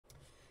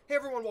Hey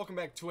everyone, welcome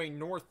back to a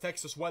North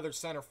Texas Weather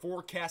Center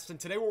forecast, and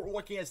today what we're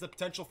looking at is the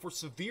potential for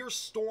severe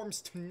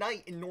storms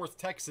tonight in North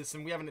Texas,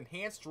 and we have an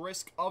enhanced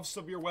risk of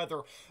severe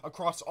weather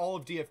across all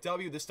of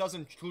DFW. This does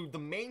include the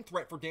main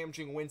threat for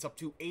damaging winds up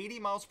to 80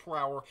 miles per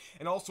hour,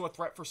 and also a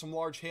threat for some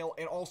large hail,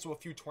 and also a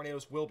few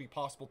tornadoes will be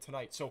possible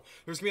tonight. So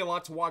there's going to be a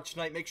lot to watch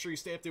tonight. Make sure you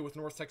stay updated with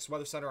North Texas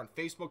Weather Center on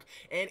Facebook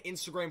and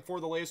Instagram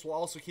for the latest. We'll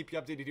also keep you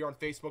updated here on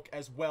Facebook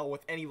as well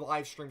with any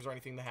live streams or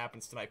anything that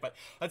happens tonight. But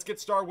let's get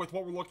started with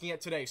what we're looking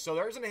at today. So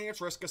there's an enhanced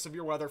risk of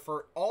severe weather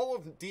for all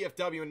of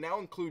DFW, and now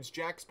includes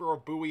Jacksboro,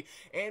 Bowie,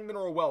 and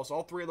Mineral Wells.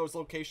 All three of those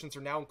locations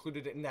are now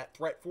included in that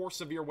threat for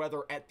severe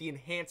weather at the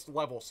enhanced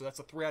level. So that's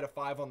a 3 out of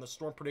 5 on the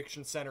Storm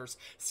Prediction Center's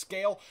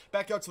scale.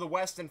 Back out to the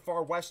west and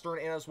far western,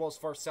 and as well as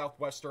far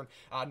southwestern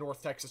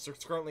North Texas,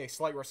 there's currently a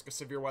slight risk of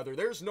severe weather.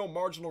 There's no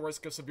marginal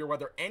risk of severe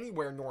weather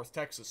anywhere in North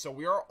Texas, so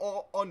we are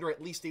all under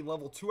at least a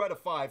level 2 out of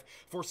 5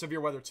 for severe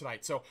weather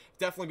tonight. So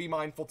definitely be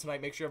mindful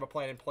tonight. Make sure you have a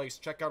plan in place.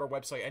 Check out our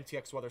website,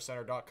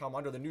 ntxweathercenter.com.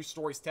 Under the news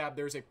stories tab,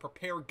 there's a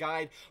prepare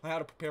guide on how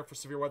to prepare for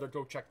severe weather.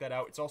 Go check that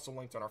out. It's also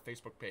linked on our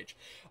Facebook page.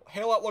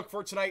 Hail outlook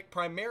for tonight,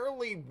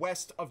 primarily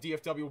west of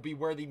DFW will be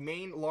where the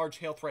main large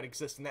hail threat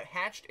exists, and that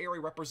hatched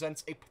area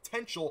represents a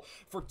potential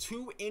for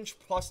 2-inch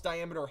plus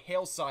diameter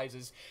hail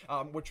sizes,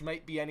 which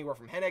might be anywhere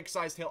from hen egg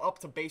sized hail up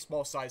to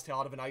baseball sized hail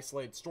out of an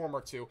isolated storm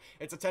or two.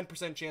 It's a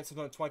 10% chance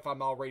within a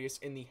 25-mile radius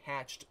in the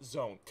hatched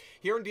zone.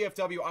 Here in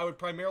DFW, I would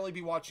primarily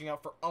be watching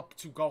out for up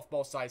to golf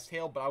ball sized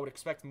hail, but I would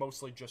expect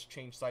mostly just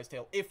change sized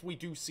hail if we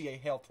do see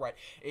a hail threat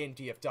in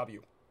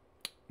DFW.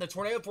 The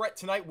tornado threat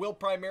tonight will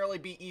primarily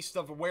be east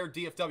of where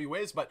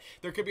DFW is, but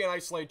there could be an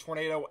isolated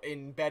tornado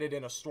embedded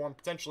in a storm,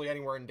 potentially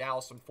anywhere in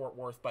Dallas and Fort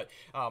Worth, but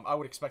I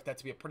would expect that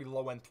to be a pretty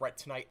low-end threat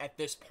tonight at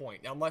this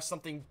point. Now, unless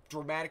something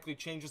dramatically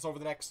changes over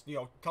the next,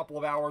 couple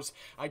of hours,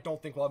 I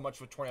don't think we'll have much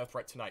of a tornado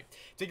threat tonight.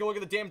 Take a look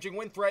at the damaging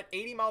wind threat.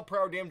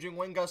 80-mile-per-hour damaging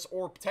wind gusts,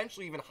 or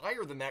potentially even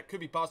higher than that, could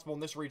be possible in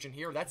this region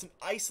here. That's an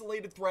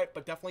isolated threat,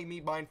 but definitely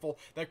be mindful.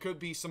 That could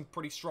be some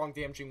pretty strong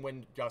damaging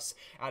wind gusts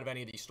out of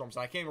any of these storms.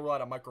 And I can't even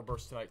rely on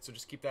microbursts tonight, so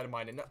just keep that in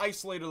mind. In an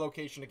isolated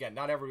location, again,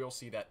 not everybody will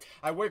see that.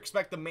 I would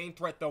expect the main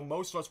threat, though,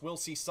 most of us will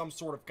see some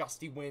sort of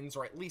gusty winds,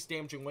 or at least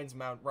damaging winds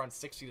around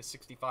 60 to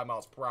 65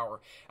 miles per hour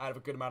out of a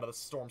good amount of the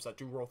storms that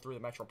do roll through the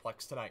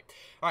Metroplex tonight.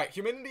 All right,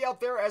 humidity out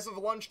there as of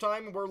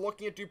lunchtime, we're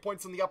looking at dew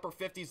points in the upper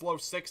 50s, low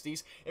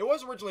 60s. It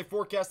was originally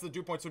forecast that the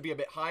dew points would be a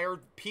bit higher.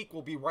 Peak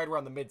will be right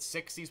around the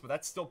mid-60s, but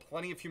that's still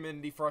plenty of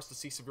humidity for us to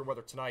see severe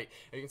weather tonight.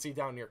 You can see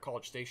down near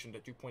College Station, the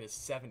dew point is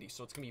 70,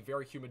 so it's going to be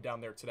very humid down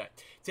there today.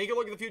 Take a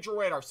look at the future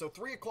radar. So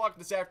 3 o'clock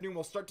this afternoon,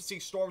 we'll start to see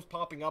storms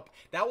popping up.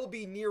 That will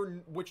be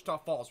near Wichita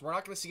Falls. We're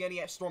not going to see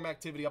any storm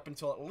activity up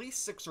until at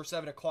least 6 or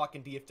 7 o'clock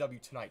in DFW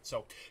tonight,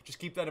 so just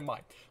keep that in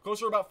mind.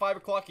 Closer to about 5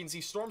 o'clock, you can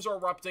see storms are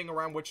erupting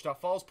around Wichita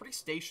Falls. Pretty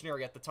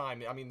stationary at the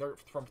time. I mean, they're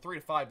from 3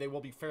 to 5, they will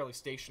be fairly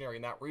stationary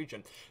in that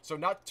region, so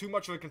not too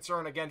much of a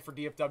concern again for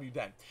DFW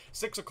then.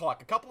 6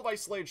 o'clock, a couple of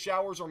isolated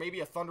showers or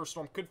maybe a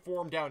thunderstorm could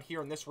form down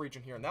here in this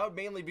region here, and that would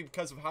mainly be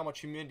because of how much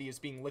humidity is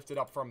being lifted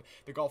up from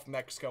the Gulf of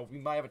Mexico. We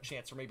might have a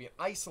chance for maybe an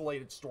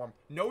isolated storm.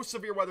 No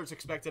severe weather is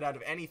expected out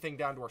of anything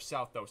down to our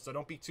south, though, so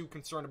don't be too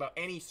concerned about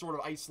any sort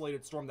of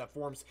isolated storm that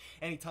forms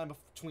anytime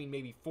between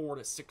maybe 4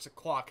 to 6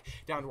 o'clock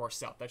down to our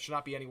south. That should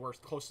not be anywhere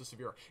close to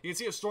severe. You can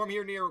see a storm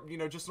here near,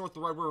 just north of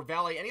the Red River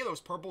Valley. Any of those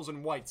purples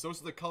and whites,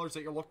 those are the colors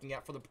that you're looking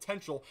at for the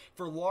potential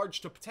for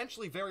large to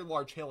potentially very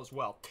large hail as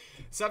well.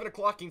 7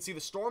 o'clock, you can see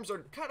the storms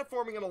are kind of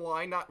forming in a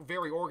line, not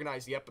very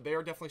organized yet, but they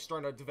are definitely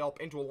starting to develop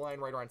into a line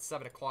right around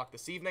 7 o'clock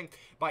this evening.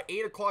 By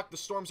 8 o'clock, the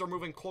storms are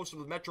moving closer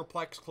to the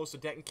Metroplex, close to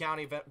Denton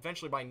County.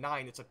 Eventually by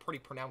 9, it's a pretty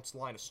pronounced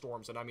line of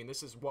storms, and I mean,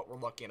 this is what we're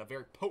looking at, a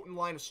very potent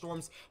line of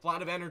storms, a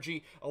lot of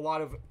energy, a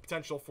lot of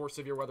potential for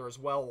severe weather as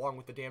well, along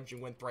with the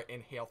damaging wind threat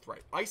and hail threat.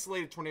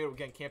 Isolated tornado,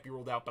 again, can't be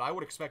ruled out, but I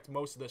would expect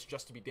most of this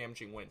just to be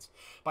damaging winds.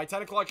 By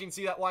 10 o'clock, you can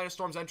see that line of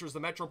storms enters the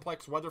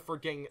Metroplex.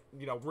 Weatherford getting,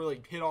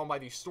 really hit on by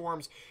these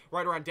storms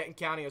right around Denton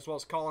County as well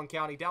as Collin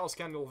County. Dallas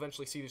County will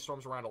eventually see these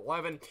storms around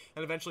 11,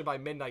 and eventually by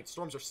midnight,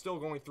 storms are still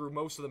going through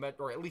most of the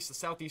or at least the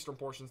southeastern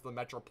portions of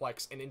the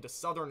Metroplex and into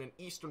southern and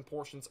eastern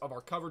portions of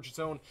our coverage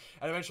zone,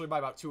 and eventually by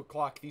about 2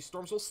 o'clock, these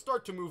storms will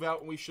start to move out,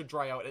 and we should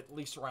dry out at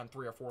least around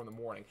 3 or 4 in the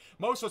morning.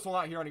 Most of us will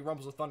not hear any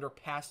rumbles of thunder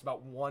past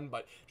about 1,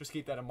 but just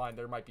keep that in mind.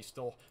 There might be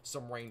still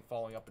some rain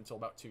falling up until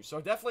about 2. So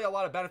definitely a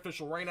lot of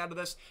beneficial rain out of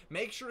this.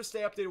 Make sure to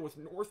stay updated with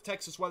North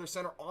Texas Weather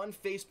Center on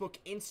Facebook,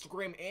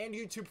 Instagram, and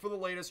YouTube for the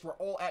latest. We're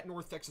all at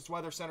North Texas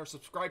Weather Center.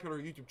 Subscribe to our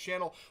YouTube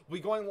channel. We'll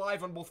be going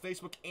live on both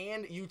Facebook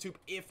and YouTube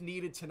if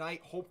needed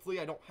tonight. Hopefully,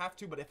 I don't have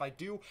to, but if I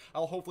do,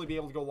 I'll hopefully be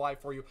able to go live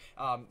for you.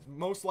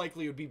 Most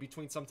likely, it would be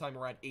between sometime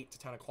around 8 to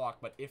 10 o'clock,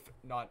 but if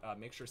not,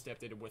 make sure to stay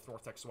updated with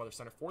North Texas Weather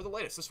Center for the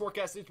latest. This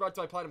forecast is brought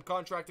to you by Platinum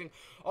Contracting,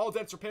 all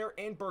dense repair,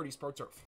 and Birdie's Pro Turf.